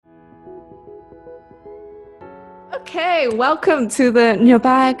Okay, welcome to the New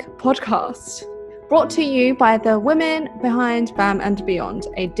Bag podcast, brought to you by the women behind BAM and Beyond,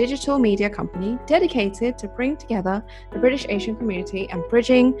 a digital media company dedicated to bring together the British Asian community and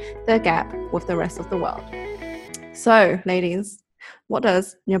bridging the gap with the rest of the world. So, ladies, what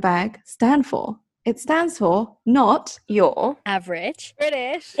does New Bag stand for? It stands for not your average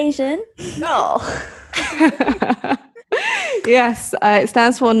British Asian girl. Yes, it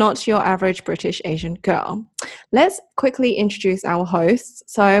stands for not your average British Asian girl. Let's quickly introduce our hosts.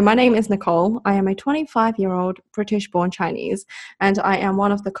 So my name is Nicole. I am a 25-year-old British-born Chinese, and I am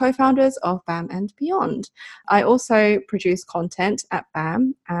one of the co-founders of BAM and Beyond. I also produce content at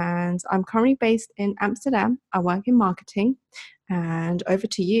BAM, and I'm currently based in Amsterdam. I work in marketing. And over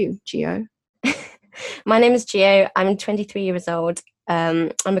to you, Gio. My name is Gio. I'm 23 years old.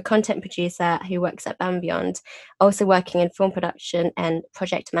 I'm a content producer who works at BAM Beyond, also working in film production and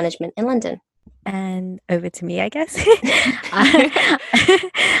project management in London. And over to me, I guess.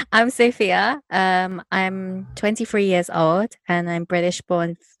 I'm Sophia. I'm 23 years old and I'm British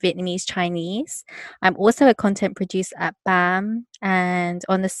born Vietnamese Chinese. I'm also a content producer at BAM, and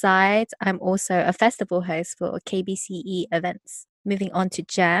on the side, I'm also a festival host for KBCE events. Moving on to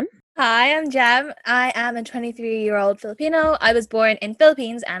Jam. Hi, I'm Jam. I am a 23-year-old Filipino. I was born in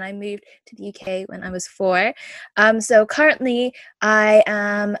Philippines and I moved to the UK when I was 4. So currently I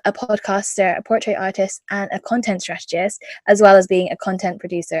am a podcaster, a portrait artist, and a content strategist, as well as being a content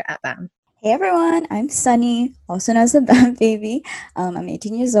producer at BAM. Hey everyone, I'm Sunny, also known as the BAM Baby. I'm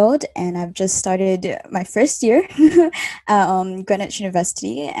 18 years old and I've just started my first year at Greenwich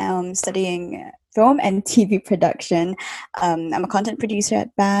University studying film and TV production. I'm a content producer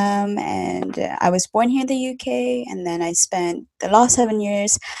at BAM, and I was born here in the UK, and then I spent the last 7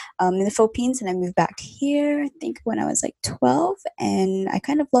 years in the Philippines, and I moved back here, I think when I was like 12, and I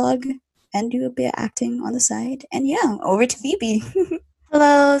kind of vlog and do a bit of acting on the side. And yeah, over to Phoebe.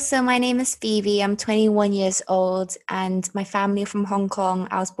 Hello, so my name is Phoebe. I'm 21 years old and my family are from Hong Kong.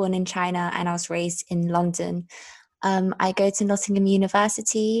 I was born in China and I was raised in London. I go to Nottingham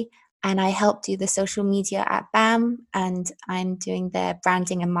University and I help do the social media at BAM, and I'm doing their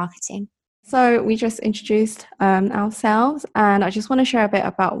branding and marketing. So we just introduced ourselves, and I just want to share a bit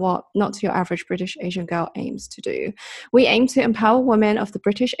about what Not Your Average British Asian Girl aims to do. We aim to empower women of the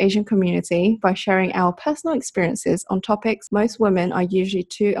British Asian community by sharing our personal experiences on topics most women are usually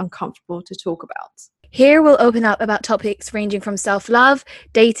too uncomfortable to talk about. Here we'll open up about topics ranging from self-love,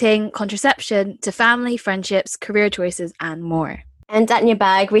 dating, contraception, to family, friendships, career choices, and more. And at New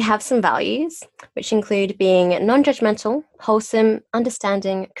Bag, we have some values, which include being non-judgmental, wholesome,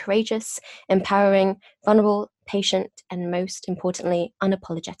 understanding, courageous, empowering, vulnerable, patient, and most importantly,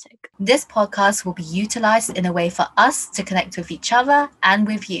 unapologetic. This podcast will be utilized in a way for us to connect with each other and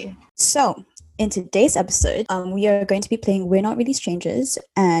with you. So, in today's episode, we are going to be playing We're Not Really Strangers,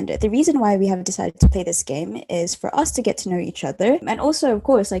 and the reason why we have decided to play this game is for us to get to know each other, and also, of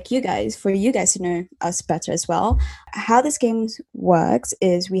course, like you guys, for you guys to know us better as well. How this game works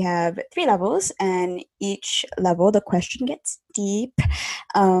is we have 3 levels, and each level, the question gets deep.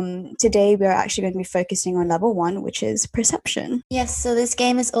 Today, we're actually going to be focusing on level 1, which is perception. Yes, so this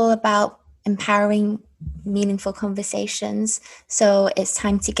game is all about empowering meaningful conversations, so it's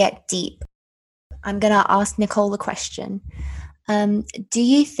time to get deep. I'm going to ask Nicole a question. Do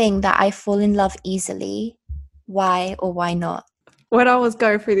you think that I fall in love easily? Why or why not? When I was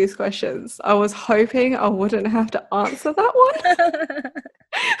going through these questions, I was hoping I wouldn't have to answer that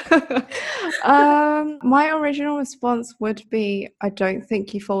one. My original response would be, I don't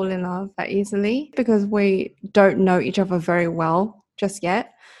think you fall in love that easily because we don't know each other very well just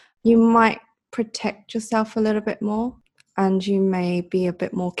yet. You might protect yourself a little bit more. And you may be a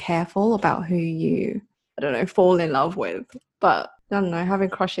bit more careful about who you, fall in love with. But, I don't know, having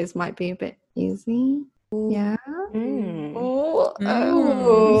crushes might be a bit easy. Yeah. Oh.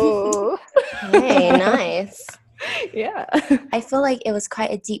 Hey, nice. Yeah. I feel like it was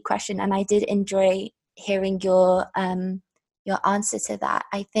quite a deep question, and I did enjoy hearing your answer to that.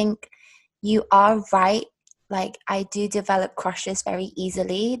 I think you are right. Like, I do develop crushes very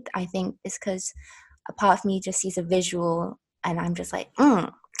easily. I think it's because a part of me just sees a visual and I'm just like,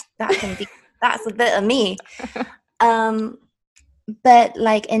 that's a bit of me. But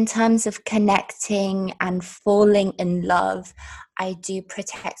like in terms of connecting and falling in love, I do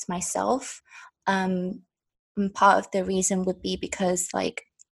protect myself. And part of the reason would be because like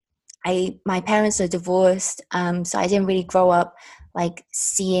my parents are divorced, so I didn't really grow up like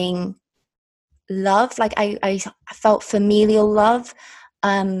seeing love. Like I felt familial love,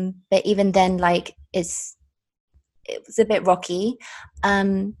 but even then, like it was a bit rocky.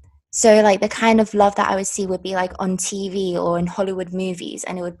 So like the kind of love that I would see would be like on TV or in Hollywood movies,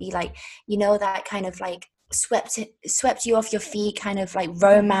 and it would be like, you know, that kind of like swept you off your feet kind of like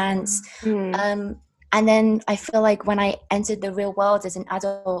romance. And then I feel like when I entered the real world as an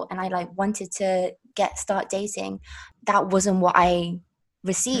adult and I like wanted to start dating, that wasn't what I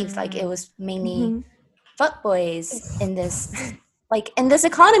received. Like it was mainly fuckboys in this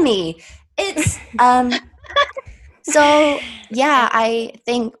economy. It's so yeah, I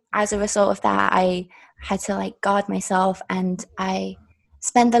think as a result of that, I had to like guard myself, and I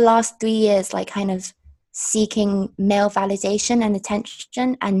spent the last 3 years like kind of seeking male validation and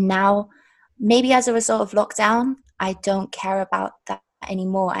attention. And now, maybe as a result of lockdown, I don't care about that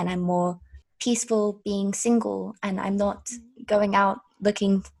anymore, and I'm more peaceful being single, and I'm not going out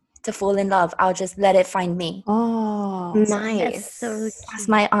looking to fall in love. I'll just let it find me. Oh, Nice. That's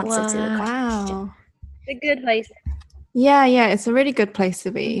my answer to the question. wow. A good place. Yeah, it's a really good place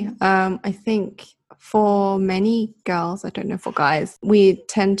to be. I think for many girls, I don't know for guys, we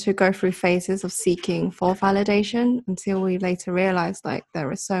tend to go through phases of seeking for validation until we later realize like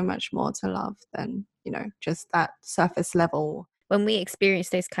there is so much more to love than, you know, just that surface level. When we experience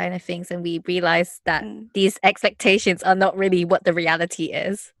those kind of things and we realize that these expectations are not really what the reality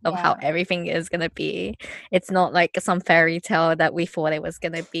is of how everything is going to be. It's not like some fairy tale that we thought it was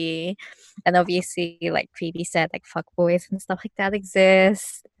going to be. And obviously, like Phoebe said, like fuckboys and stuff like that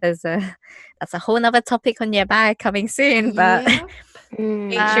exist. That's a whole nother topic on your bag coming soon, but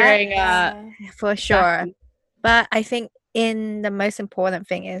Featuring for sure. But I think the most important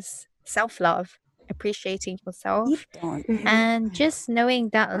thing is self-love. Appreciating yourself and just knowing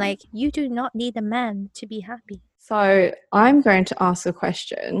that like you do not need a man to be happy. So I'm going to ask a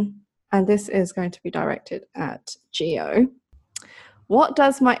question, and this is going to be directed at Gio. What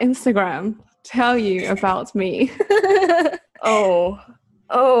does my Instagram tell you about me? Oh.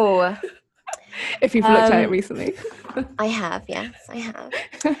 If you've looked at it recently. I have, yes, I have.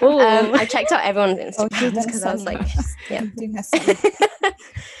 I checked out everyone's Instagram because I was like, yeah.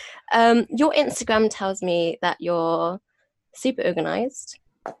 Your Instagram tells me that you're super organized,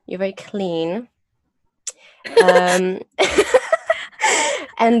 you're very clean, and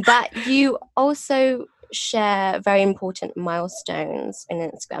that you also share very important milestones in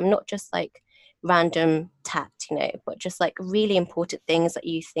Instagram, not just like random tat, you know, but just like really important things that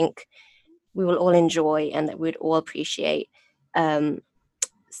you think we will all enjoy and that we'd all appreciate.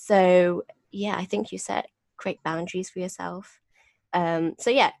 So yeah, I think you set great boundaries for yourself. So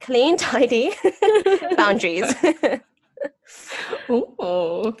yeah, clean, tidy, boundaries.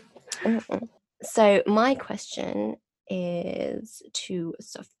 Ooh. So my question is to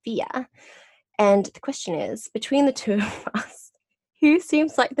Sophia, and the question is, between the two of us, who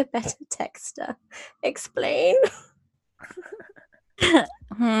seems like the better texter? Explain.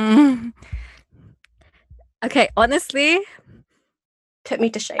 Okay, honestly, Put me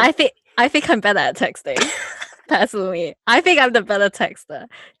to shame. I think I'm better at texting. Personally, I think I'm the better texter,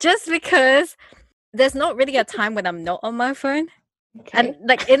 just because there's not really a time when I'm not on my phone. Okay. And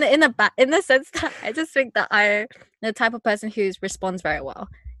like in the sense that I just think that I'm the type of person who responds very well,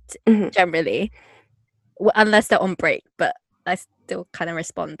 generally, unless they're on break. But I still kind of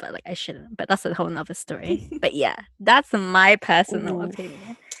respond, but like I shouldn't. But that's a whole nother story. But yeah, that's my personal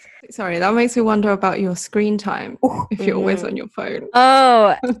opinion. Sorry, that makes me wonder about your screen time if you're always on your phone.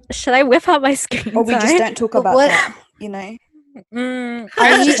 Oh, should I whip out my screen Or we just time? don't talk about that, you know?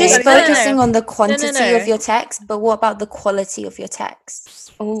 Are you just No, no, no. focusing on the quantity No. of your text, but what about the quality of your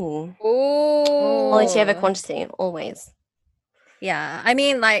texts? Oh, Oh, quality over quantity, always. Yeah, I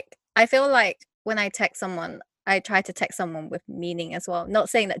mean, like, I feel like when I text someone, I try to text someone with meaning as well. Not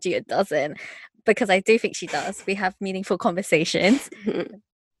saying that Gia doesn't, because I do think she does. We have meaningful conversations.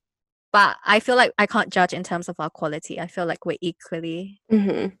 But I feel like I can't judge in terms of our quality. I feel like we equally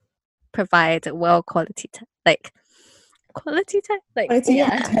provide well quality, quality.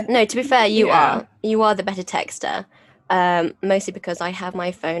 Yeah. No, to be fair, you are the better texter. Mostly because I have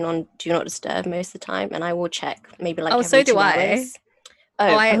my phone on Do Not Disturb most of the time, and I will check maybe like every so do 2 I. hours.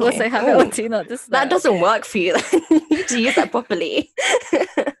 I also have it on Do Not Disturb. That doesn't work for you. You need to use that properly.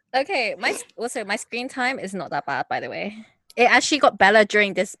 Okay, my screen time is not that bad, by the way. It actually got better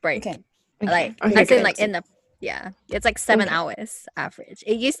during this break. Like I think like in the it's like 7 hours average.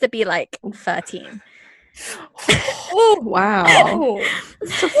 It used to be like 13. Oh wow.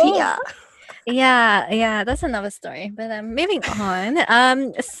 Sophia. Yeah, that's another story. But moving on.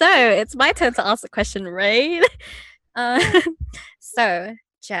 So it's my turn to ask the question, right? So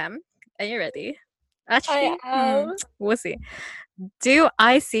Jem, are you ready? Actually, we'll see. Do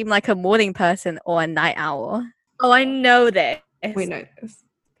I seem like a morning person or a night owl? Oh, I know this. We know this.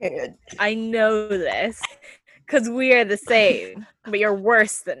 Period. I know this because we are the same, but you're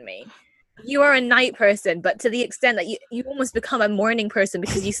worse than me. You are a night person, but to the extent that you almost become a morning person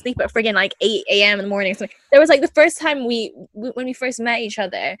because you sleep at friggin' like 8 a.m. in the morning. So there was like the first time when we first met each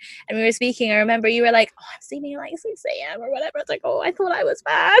other and we were speaking, I remember you were like, oh, I'm sleeping at like 6 a.m. or whatever. It's like, oh, I thought I was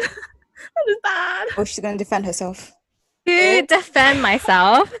bad. I was bad. Oh, she's gonna defend herself. To defend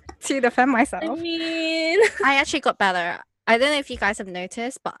myself. I mean, I actually got better. I don't know if you guys have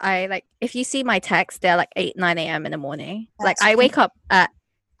noticed, but if you see my texts, they're like 8, 9 a.m. in the morning. Like That's I wake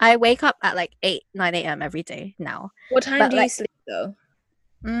up at like 8, 9 a.m. every day now. what time But, do you like- sleep though?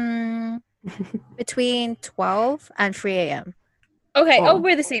 Between 12 and 3 a.m. Okay. Oh. Oh,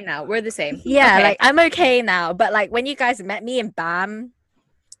 we're the same now. We're the same. Yeah, Okay. like I'm okay now. But like when you guys met me in BAM,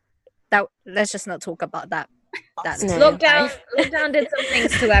 let's just not talk about that. That's No. Lockdown did some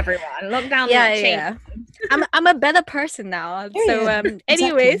things to everyone. Lockdown changed. Yeah. I'm a better person now. So Period.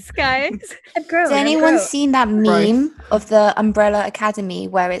 anyways, guys. I've grown. Has I've anyone grown. seen that meme of the Umbrella Academy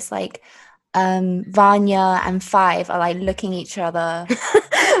where it's like Vanya and Five are like looking each other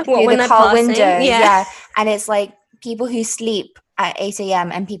through when the they're car passing? window? Yeah. Yeah. And it's like people who sleep at 8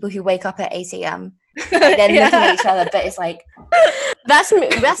 a.m. and people who wake up at 8 a.m. Like they're looking at each other, but it's like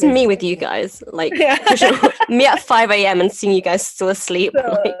That's me with you guys. Like, Yeah. for sure. Me at 5 a.m. and seeing you guys still asleep.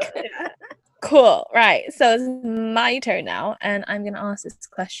 So, Like, yeah. Cool. Right. So it's my turn now, and I'm gonna ask this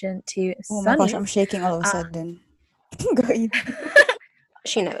question to Oh my Sunny. gosh, I'm shaking all of a sudden. Go ahead.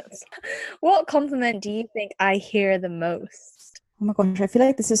 she knows. What compliment do you think I hear the most? Oh my gosh, I feel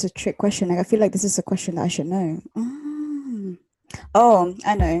like this is a trick question. Like I feel like this is a question that I should know. Oh,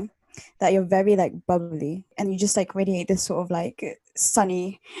 I know. That you're very like bubbly and you just like radiate this sort of like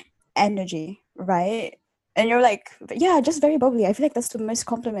sunny energy, right? And you're like, yeah, just very bubbly. I feel like that's the most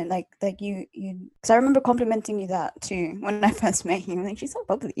compliment. Like you, because I remember complimenting you that too when I first met you. I'm like, she's so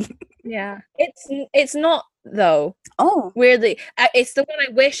bubbly. Yeah. It's not though. Oh, Weirdly, it's the one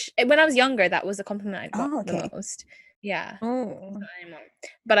I wish when I was younger. That was the compliment I got Oh, okay. the most. Yeah. Oh.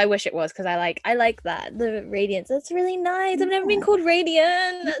 But I wish it was because I like that the radiance. That's really nice. I've never been Yeah. called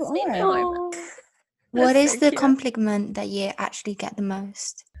radiant. That's You made my are. heart. what That's is so the cute. compliment that you actually get the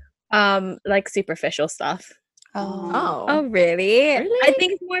most? Like superficial stuff. Oh, Oh, really? I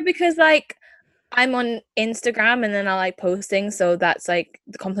think it's more because like I'm on Instagram and then I like posting, so that's like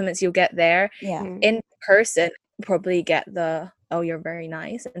the compliments you'll get there. yeah. In person, you probably get the "oh, you're very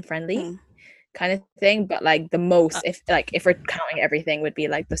nice and friendly" Mm. kind of thing. But like the most, if we're counting everything, would be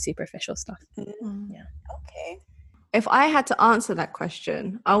like the superficial stuff. Okay. if I had to answer that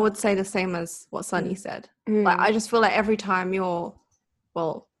question, I would say the same as what Sunny said. Like, I just feel like every time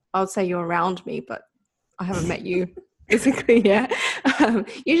I would say you're around me, but I haven't met you physically yet.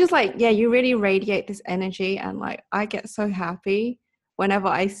 You're just like, yeah, you really radiate this energy. And like, I get so happy whenever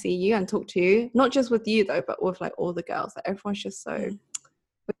I see you and talk to you, not just with you though, but with like all the girls. Like everyone's just so,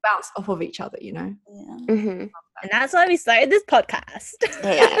 we bounce off of each other, you know? Yeah. Mm-hmm. And that's why we started this podcast.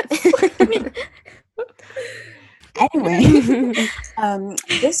 Yeah. Anyway,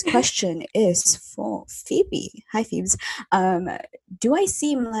 this question is for Phoebe. Hi, Phoebes. Do I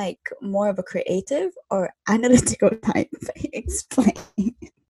seem like more of a creative or analytical type? Explain.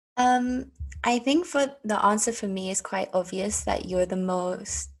 I think for the answer for me is quite obvious that you're the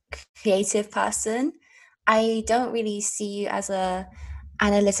most creative person. I don't really see you as a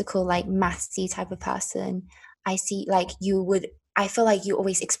analytical, like mathsy type of person. I see I feel like you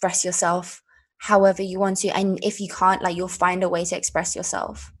always express yourself however you want to, and if you can't, like you'll find a way to express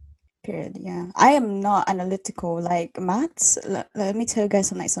yourself. Period. Yeah, I am not analytical like maths. Let me tell you guys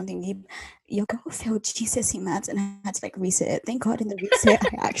something. Your girl failed GCSE maths, and I had to like resit it. Thank God in the resit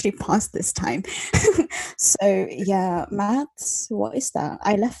I actually passed this time. So yeah, maths. What is that?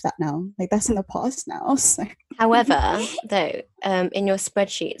 I left that now. Like that's in the past now. So. However, though, in your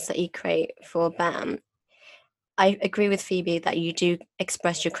spreadsheets that you create for BAM, I agree with Phoebe that you do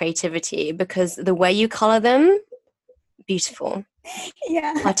express your creativity because the way you color them, beautiful,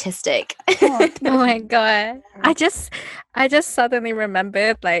 Yeah. artistic. Oh, Oh my god. I just suddenly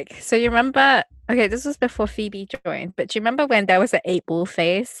remembered, like, so you remember, okay, this was before Phoebe joined, but do you remember when there was an 8-ball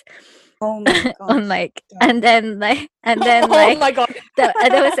phase oh my God. on like don't. and then Oh my god. there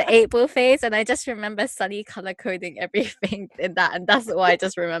was an 8-ball phase, and I just remember Sunny color coding everything in that, and that's what I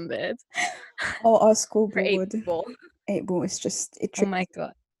just remembered. Oh, our school For board. 8-ball. 8-ball is just it. Oh my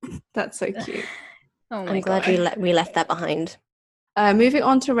god. That's so cute. Oh my I'm glad god. we left that behind. Moving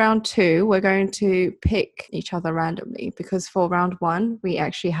on to round 2, we're going to pick each other randomly because for round 1, we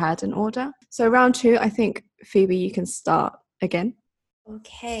actually had an order. So round 2, I think, Phoebe, you can start again.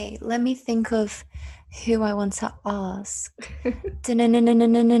 Okay, let me think of Who I want to ask.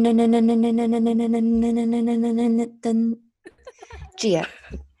 Gia,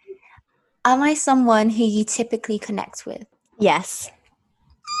 am I someone who you typically connect with? Yes,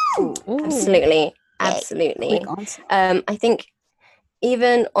 Ooh. absolutely, Yay. absolutely. Quick answer. I think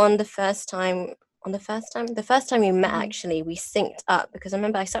even on the first time we met, actually, we synced up because I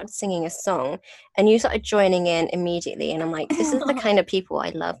remember I started singing a song and you started joining in immediately, and I'm like, this is the kind of people I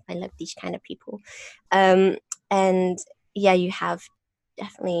love. I love these kind of people. And yeah, you have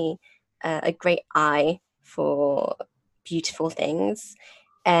definitely a great eye for beautiful things,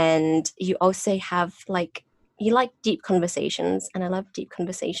 and you also have you like deep conversations, and I love deep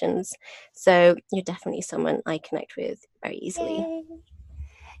conversations, so you're definitely someone I connect with very easily. Yay.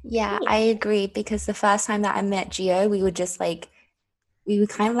 Yeah, I agree, because the first time that I met Gio, we were just like, we were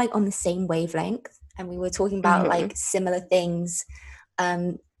kind of like on the same wavelength, and we were talking about like similar things.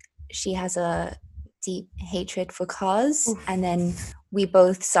 She has a deep hatred for cars, and then we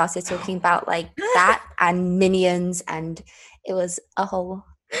both started talking about like that and Minions, and it was a whole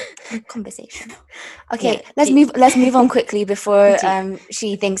conversation. Okay, Yeah, let's move on quickly before Deep.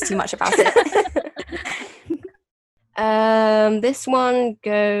 she thinks too much about it. This one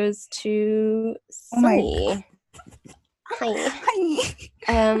goes to Oh my Sunny.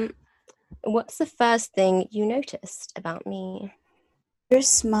 Hi. What's the first thing you noticed about me? Your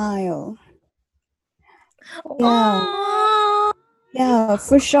smile. Yeah. Aw. Yeah,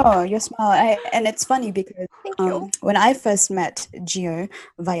 for sure. Your smile. And it's funny because Thank you. when I first met Gio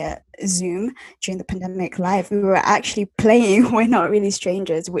via Zoom during the pandemic live, we were actually playing We're Not Really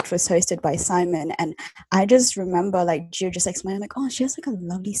Strangers, which was hosted by Simon. And I just remember like Gio just like smiling, like, oh, she has like a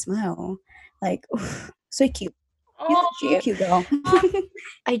lovely smile. Like, oof, so cute. You're Cute. cute girl.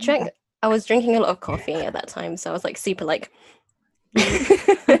 I was drinking a lot of coffee at that time, so I was like super like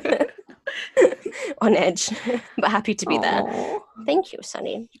on edge, but happy to be there. Aw. Thank you,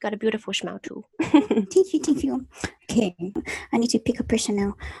 Sunny. You got a beautiful smile too. Thank you. Okay, I need to pick a person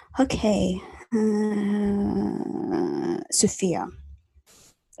now. Okay, Sophia.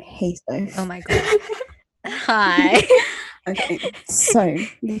 Hey, Soph. Oh my god. Hi. Okay, so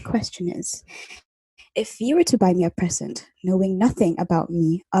the question is, if you were to buy me a present, knowing nothing about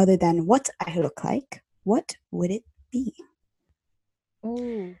me other than what I look like, what would it be?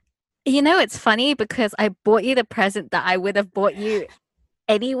 Ooh. You know, it's funny because I bought you the present that I would have bought you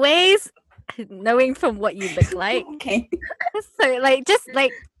anyways, knowing from what you look like. Okay. So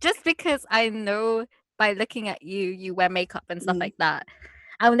just because I know by looking at you, you wear makeup and stuff like that.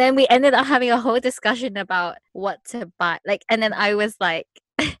 And then we ended up having a whole discussion about what to buy. Like, and then I was like,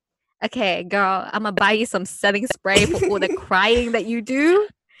 okay, girl, I'm gonna buy you some setting spray for all the crying that you do.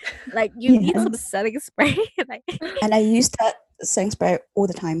 Like, you need some setting spray. Like, And I use that setting spray all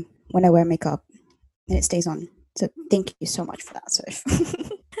the time when I wear makeup, and it stays on. So thank you so much for that, Soph.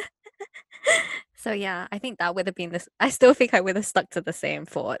 so yeah, I think that would have been this. I still think I would have stuck to the same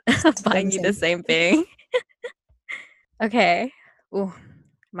thought, buying you the same thing. Okay. Ooh,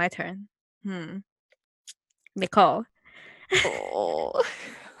 my turn. Nicole. Oh.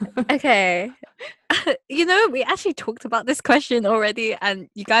 Okay. You know, we actually talked about this question already, and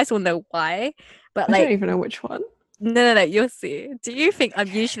you guys will know why. But I like, don't even know which one. no, you'll see. Do you think I'm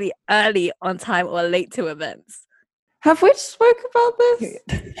usually early, on time, or late to events? Have we spoke about this?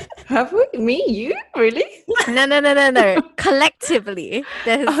 Have we? Me? You? Really? No. Collectively,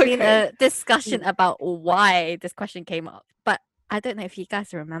 there has been Okay. a discussion about why this question came up, but I don't know if you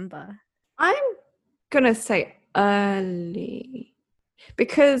guys remember. I'm gonna say early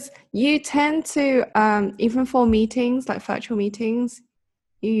because you tend to even for meetings like virtual meetings,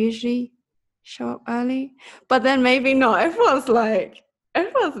 you usually show up early. But then maybe not. Everyone's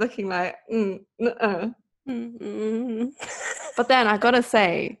looking like nuh-uh. But then I gotta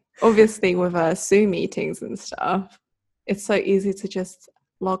say, obviously with Zoom meetings and stuff, it's so easy to just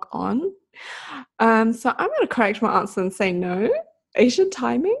log on. So I'm gonna correct my answer and say no. Asian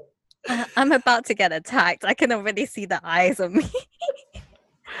timing. I'm about to get attacked. I can already see the eyes on me.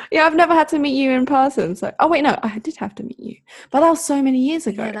 Yeah, I've never had to meet you in person. So, oh wait, no, I did have to meet you, but that was so many years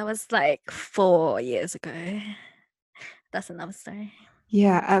ago. Yeah, that was like 4 years ago. That's another story.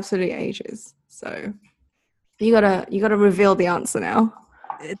 Yeah, absolutely ages. So you gotta reveal the answer now.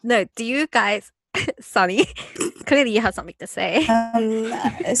 No, do you guys, Sunny? Clearly, you have something to say.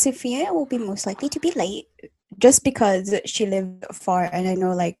 Sophia will be most likely to be late, just because she lived far, and I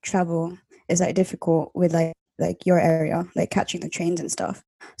know like travel is like difficult with like your area, like catching the trains and stuff.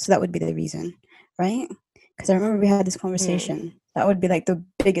 So that would be the reason, right? Because I remember we had this conversation. That would be like the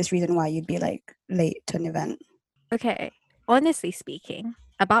biggest reason why you'd be like late to an event. Okay, honestly speaking,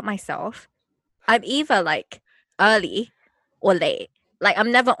 about myself, I'm either like early or late. Like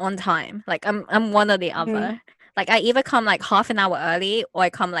I'm never on time. Like I'm one or the other. Like I either come like half an hour early or I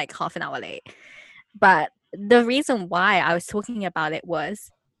come like half an hour late. But the reason why I was talking about it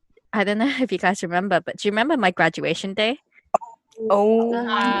was, I don't know if you guys remember, but do you remember my graduation day?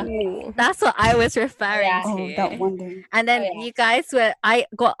 Oh. That's what I was referring Yeah. Oh, to. that one day. And then Oh, yeah. you guys I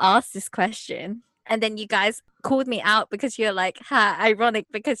got asked this question, and then you guys called me out because you're like, ha, ironic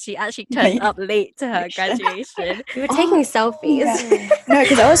because she actually turned Right. up late to her graduation. You were taking selfies. Yeah. No,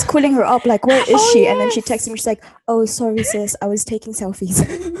 because I was calling her up, like, where is Oh, she? And then she yes. texted me, she's like, oh, sorry, sis, I was taking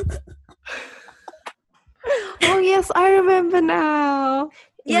selfies. Oh yes, I remember now.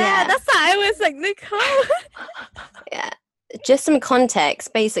 Yeah, Yeah. that's why I was like, Nicole. Yeah. Just some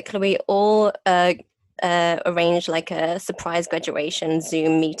context. Basically, we all arranged like a surprise graduation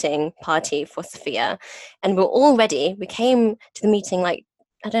Zoom meeting party for Sophia, and we're all ready. We came to the meeting like,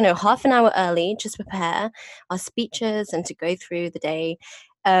 I don't know, half an hour early just to prepare our speeches and to go through the day.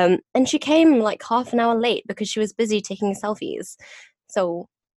 And she came like half an hour late because she was busy taking selfies. So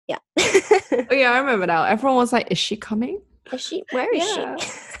yeah. Oh yeah, I remember now. Everyone was like, "Is she coming?" Is she? Where is Yeah.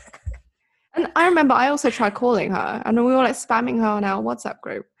 she? And I remember I also tried calling her, and we were like spamming her on our WhatsApp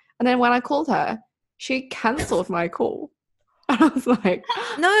group. And then when I called her, she cancelled my call. And I was like,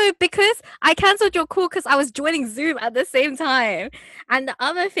 No, because I cancelled your call because I was joining Zoom at the same time. And the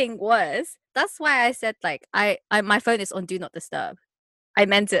other thing was, that's why I said like I my phone is on do not disturb. I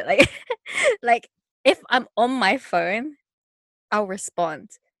meant it like like if I'm on my phone, I'll respond.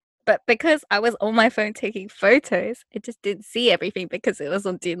 But because I was on my phone taking photos, I just didn't see everything because it was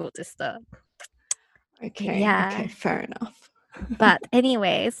on do not disturb. okay, Yeah. okay, fair enough. But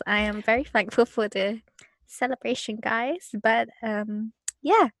anyways, I am very thankful for the celebration, guys. But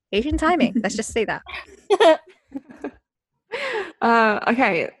yeah, Asian timing. Let's just say that.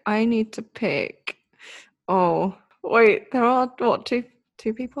 Okay, I need to pick. Oh, wait, there are what, two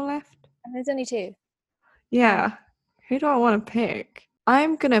people left? And there's only two. Yeah. Who do I want to pick?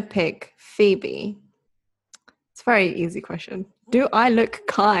 I'm gonna pick Phoebe. It's a very easy question. Do I look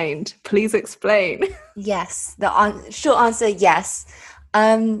kind? Please explain. Yes, the short answer, yes.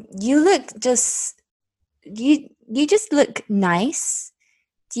 You look just you just look nice.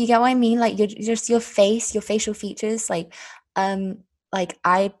 Do you get what I mean? Like your face, your facial features, like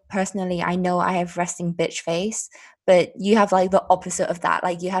I personally, I know I have resting bitch face, but you have like the opposite of that.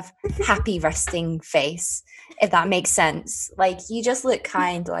 Like you have happy resting face, if that makes sense. Like you just look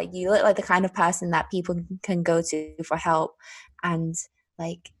kind, like you look like the kind of person that people can go to for help, and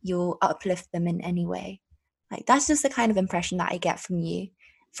like you'll uplift them in any way. Like that's just the kind of impression that I get from you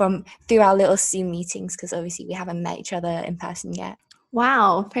from through our little Zoom meetings, because obviously we haven't met each other in person yet.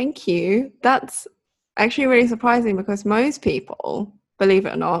 Wow, thank you. That's actually really surprising because most people, believe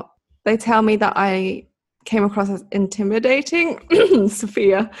it or not, they tell me that I came across as intimidating.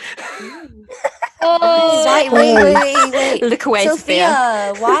 Sophia. Oh, Right, wait. Look away, Sophia.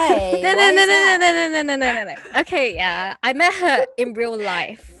 Sophia, why? No, Why no, is no, no, that? no, no, no, no, no, no, no. Okay, yeah. I met her in real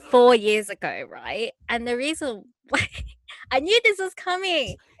life 4 years ago, right? And the reason why I knew this was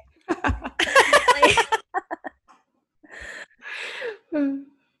coming. Like,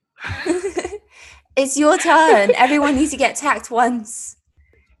 It's your turn. Everyone needs to get tagged once.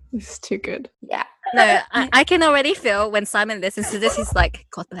 This is too good. Yeah. no, I can already feel when Simon listens to this, he's like,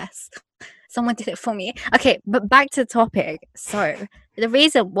 God bless. Someone did it for me. Okay, but back to the topic. So the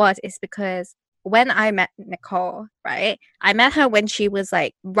reason is because when I met Nicole, right? I met her when she was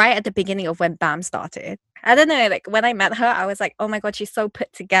like right at the beginning of when BAM started. I don't know, like when I met her, I was like, oh my God, she's so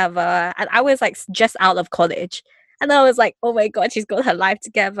put together. And I was like just out of college. And I was like, oh my God, she's got her life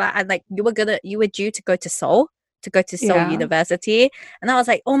together. And like you were due to go to Seoul Yeah. University. And I was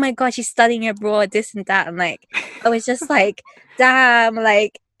like, oh my God, she's studying abroad, this and that. And like, I was just like, damn,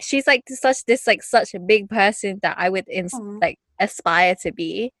 like she's like such a big person that I would like aspire to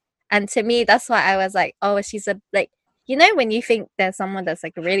be. And to me, that's why I was like, oh, she's a like, you know, when you think there's someone that's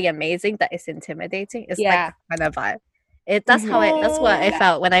like really amazing that is intimidating, it's Yeah. like that kind of vibe. That's what I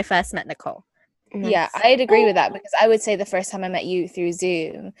felt when I first met Nicole. Yeah, I'd agree with that because I would say the first time I met you through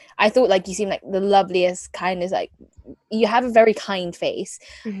Zoom, I thought like you seemed like the loveliest, kindest, like you have a very kind face,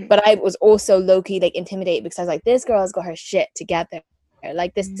 but I was also low-key like intimidated because I was like, this girl has got her shit together.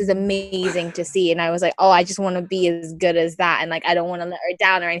 Like this is amazing to see, and I was like, oh, I just want to be as good as that, and like I don't want to let her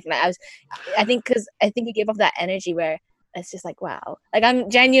down or anything. Like I think it gave off that energy where it's just like, wow, like I'm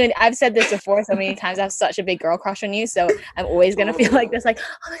genuine. I've said this before so many times. I have such a big girl crush on you, so I'm always gonna feel like this, like,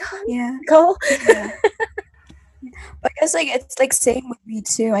 oh my God, Yeah. Nicole. Yeah. But it's like it's like same with me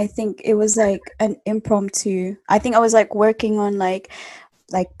too. I think it was like an impromptu. I think I was like working on like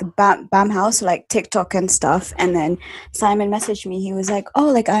like the BAM house, like TikTok and stuff. And then Simon messaged me. He was like, "Oh,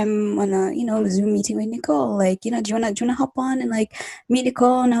 like I'm on a Zoom meeting with Nicole. Like, do you wanna hop on and like meet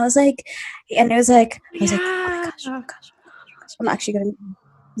Nicole?" And I was like, "Oh my gosh, oh my gosh, I'm actually gonna."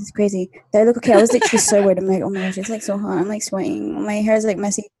 This is crazy. Did I look okay? I was literally so worried. I'm like, oh my gosh, it's like so hot. I'm like sweating. My hair is like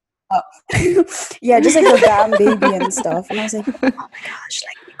messy. Up. Yeah, just like the BAM baby and stuff. And I was like, oh my gosh,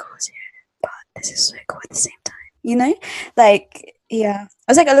 like Nicole's here, but this is so cool at the same time. Like, yeah.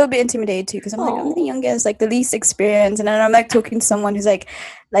 I was like a little bit intimidated too because I'm like, I'm the youngest, like the least experienced, and then I'm like talking to someone who's like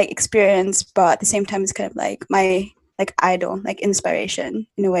experienced, but at the same time it's kind of like my like idol, like inspiration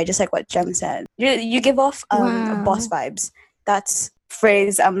in a way, just like what Jem said. You give off boss vibes. That's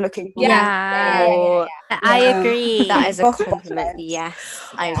phrase I'm looking for. Yeah. I agree. That is a compliment. Yes,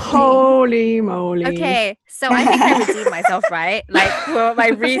 I agree. Holy moly. Okay, so I think I redeemed myself, right? Like for my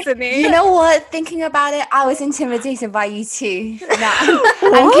reasoning. You know what? Thinking about it, I was intimidated by you too. No,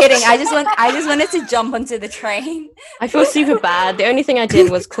 I'm kidding. I just wanted to jump onto the train. I feel super bad. The only thing I did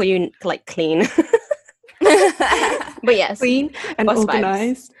was clean. But yes, clean and boss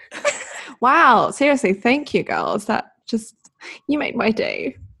organized. Wow, seriously, thank you, girls. That just you made my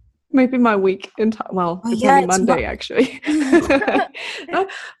day. Maybe my week well, it's only Monday actually. No,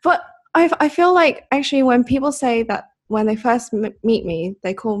 but I feel like actually when people say that when they first meet me,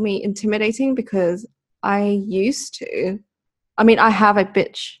 they call me intimidating because I used to. I mean, I have a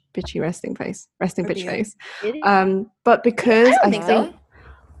bitchy resting bitch face. Really? But because I think so.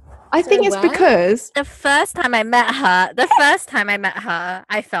 I think it's because the first time I met her,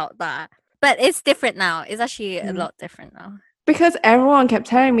 I felt that. But it's different now. It's actually a lot different now. Because everyone kept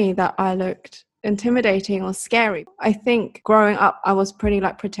telling me that I looked intimidating or scary. I think growing up, I was pretty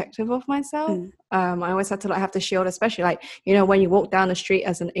like protective of myself. I always had to like have the shield, especially like, when you walk down the street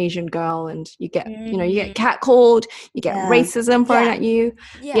as an Asian girl and you get, you get catcalled, you get racism thrown at you.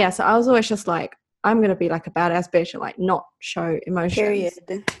 Yeah. So I was always just like, I'm going to be like a badass bitch and like not show emotions. Period.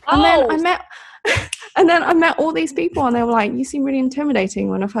 And then I met all these people and they were like, you seem really intimidating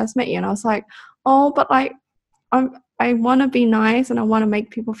when I first met you. And I was like, oh, but like, I want to be nice and I want to make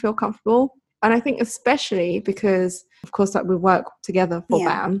people feel comfortable. And I think especially because, of course, like we work together for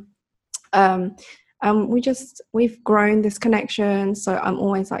BAM. We've grown this connection. So I'm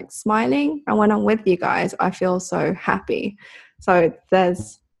always like smiling. And when I'm with you guys, I feel so happy. So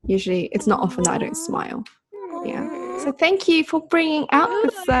it's not often that I don't smile. Yeah. So thank you for bringing out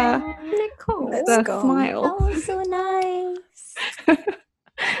this Nicole. smile. That was so nice.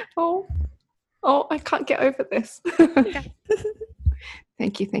 Oh, I can't get over this.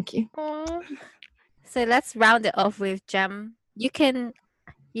 Thank you. So let's round it off with Jem. You can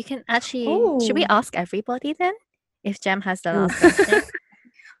actually. Should we ask everybody then? If Jem has the last question.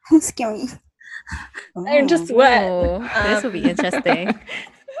 I'm scary. I'm just wet. This will be interesting.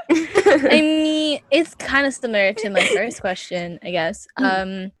 I mean, it's kind of similar to my first question, I guess.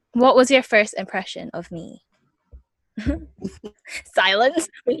 What was your first impression of me? Silence.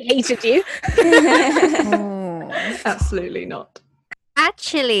 We hated you. Absolutely not.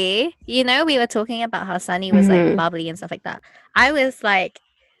 Actually, we were talking about how Sunny was like bubbly and stuff like that. I was like,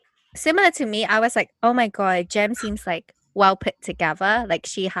 similar to me, I was like, oh my god, Jem seems like well put together. Like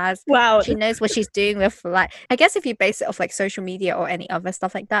she knows what she's doing with like, I guess if you base it off like social media or any other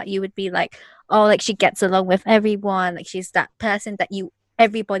stuff like that, you would be like, oh, like she gets along with everyone. Like she's that person that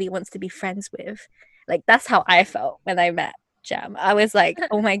everybody wants to be friends with. Like that's how I felt when I met Jem. I was like,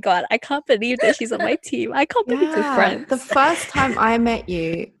 oh my god, I can't believe that she's on my team. I can't believe we're friends. The first time I met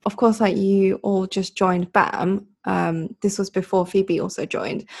you, of course, like you all just joined BAM. This was before Phoebe also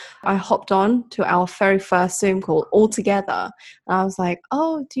joined. I hopped on to our very first Zoom call all together. And I was like,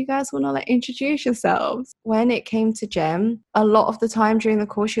 oh, do you guys want to like introduce yourselves? When it came to Jem, a lot of the time during the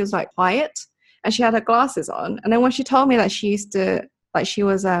call, she was like quiet and she had her glasses on. And then when she told me that she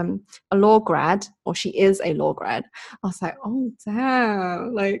was a law grad, or she is a law grad, I was like, oh,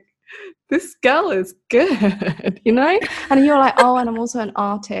 damn, like, this girl is good, And you're like, oh, and I'm also an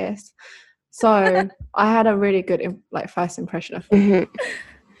artist. So I had a really good, first impression of her.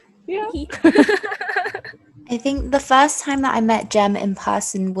 Yeah. I think the first time that I met Jem in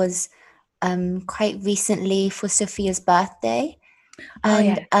person was quite recently for Sophia's birthday.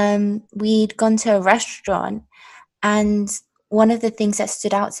 And we'd gone to a restaurant, and one of the things that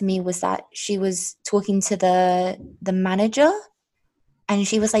stood out to me was that she was talking to the manager, and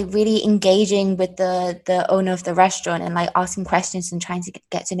she was like really engaging with the owner of the restaurant and like asking questions and trying to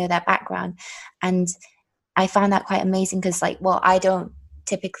get to know their background. And I found that quite amazing because I don't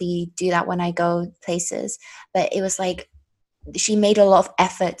typically do that when I go places, but it was like she made a lot of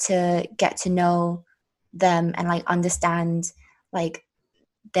effort to get to know them and like understand like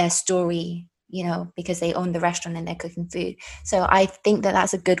their story, you know, because they own the restaurant and they're cooking food. So I think that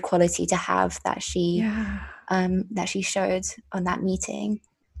that's a good quality to have that she showed on that meeting.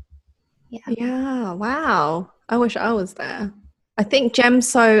 Yeah, wow. I wish I was there. I think Jem,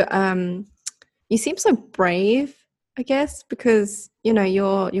 so you seem so brave, I guess, because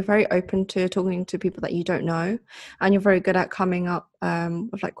you're very open to talking to people that you don't know, and you're very good at coming up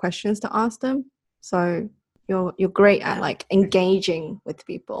with like questions to ask them. So you're great at like engaging with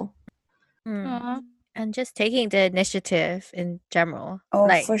people. And just taking the initiative in general. Oh,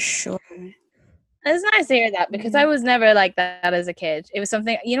 like, for sure. It's nice to hear that, because I was never like that as a kid. It was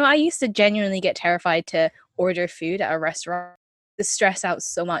something, I used to genuinely get terrified to order food at a restaurant. To stress out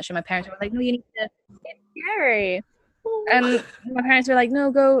so much, and my parents were like, no, you need to, it's scary. And my parents were like, no,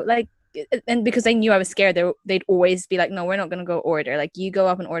 go, like, and because they knew I was scared, they'd always be like, no, we're not going to go order, like, you go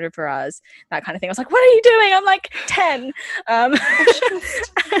up and order for us, that kind of thing. I was like, what are you doing? I'm like 10.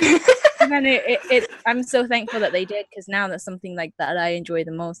 And then I'm so thankful that they did, because now that's something like that I enjoy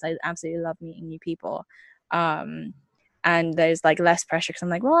the most. I absolutely love meeting new people, and there's like less pressure, because I'm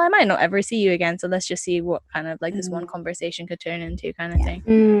like, well, I might not ever see you again, so let's just see what kind of like this one conversation could turn into, kind of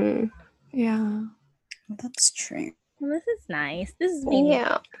thing. Yeah, that's true. Well, this is nice. This is me.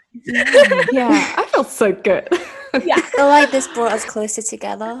 Yeah. Yeah, I feel so good. I feel like this brought us closer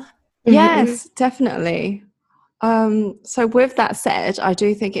together. Yes, definitely. So with that said, I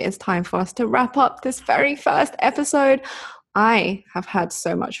do think it is time for us to wrap up this very first episode. I have had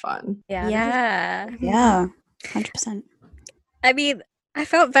so much fun. Yeah, 100%. I mean, I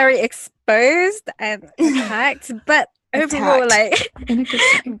felt very exposed and attacked, but overall, like,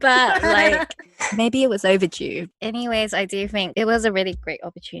 but like, maybe it was overdue. Anyways, I do think it was a really great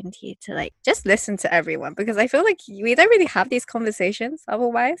opportunity to like just listen to everyone, because I feel like we don't really have these conversations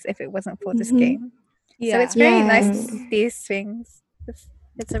otherwise if it wasn't for this game. So it's very nice to see these things.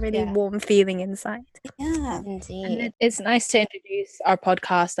 It's a really warm feeling inside. Yeah, indeed. And it's nice to introduce our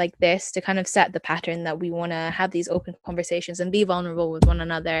podcast like this to kind of set the pattern that we want to have these open conversations and be vulnerable with one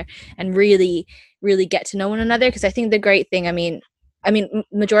another and really, really get to know one another. Because I think the great thing, I mean,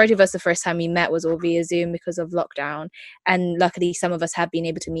 majority of us, the first time we met was all via Zoom because of lockdown. And luckily, some of us have been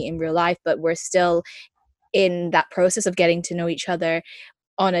able to meet in real life, but we're still in that process of getting to know each other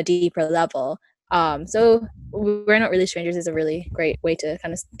on a deeper level. So We're Not Really Strangers is a really great way to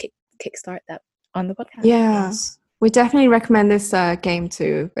kind of kickstart that on the podcast. Yeah, we definitely recommend this game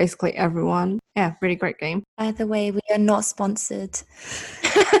to basically everyone. Yeah, really great game. By the way, we are not sponsored.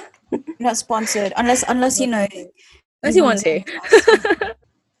 Not sponsored unless you know. Unless you want to.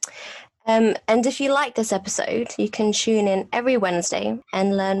 And if you like this episode, you can tune in every Wednesday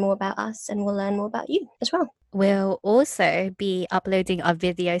and learn more about us, and we'll learn more about you as well. We'll also be uploading our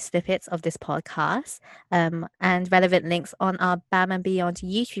video snippets of this podcast and relevant links on our BAM and Beyond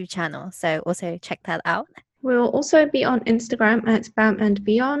YouTube channel. So also check that out. We'll also be on Instagram at BAM and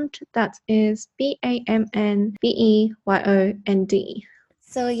Beyond. That is BAMNBEYOND.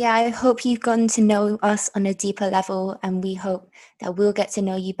 So yeah, I hope you've gotten to know us on a deeper level, and we hope that we'll get to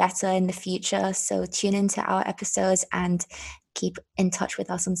know you better in the future. So tune into our episodes and keep in touch with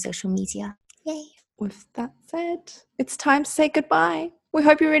us on social media. Yay! With that said, it's time to say goodbye. We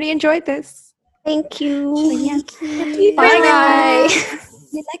hope you really enjoyed this. Thank you. Thank you. Bye, guys.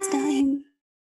 See you next time.